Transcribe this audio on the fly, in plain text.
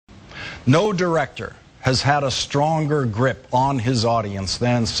No director has had a stronger grip on his audience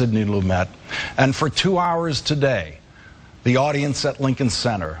than Sidney Lumet. And for 2 hours today, the audience at Lincoln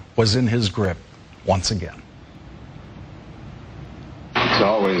Center was in his grip once again. It's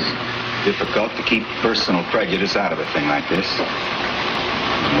always difficult to keep personal prejudice out of a thing like this.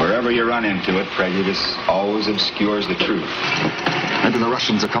 Wherever you run into it, prejudice always obscures the truth. Maybe the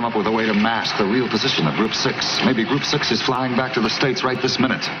Russians have come up with a way to mask the real position of Group 6. Maybe Group 6 is flying back to the States right this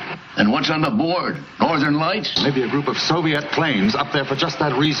minute. And what's on the board? Northern Lights? Maybe a group of Soviet planes up there for just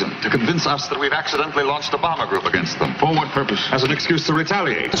that reason, to convince us that we've accidentally launched a bomber group against them. For what purpose? As an excuse to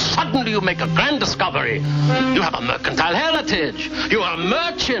retaliate. Suddenly you make a grand discovery. You have a mercantile heritage. You are a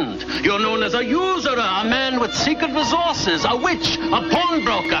merchant. You're known as a usurer, a man with secret resources, a witch, a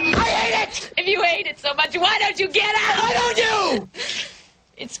pawnbroker. I hate it! If you hate it so much, why don't you get out? Why don't you?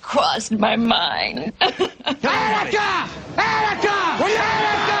 It's crossed my mind. Annika! Annika! Will you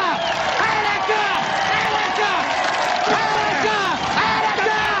Annika! Annika! Annika!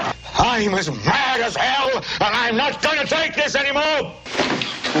 Annika! I'm as mad as hell, and I'm not going to take this anymore!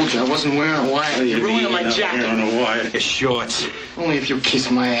 Told you I wasn't wearing a wire. You're ruining my jacket. On a wire. It's shorts. Only if you kiss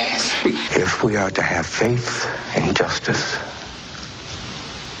my ass. If we are to have faith in justice,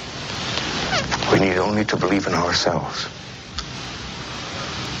 we need only to believe in ourselves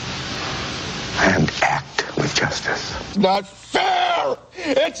and act with justice. It's not fair!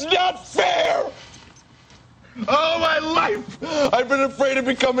 It's not fair! All my life, I've been afraid of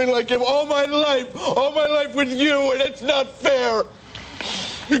becoming like him. All my life with you, and it's not fair.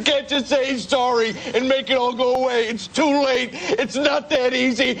 You can't just say sorry and make it all go away. It's too late. It's not that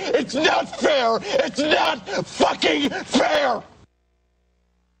easy. It's not fair. It's not fucking fair.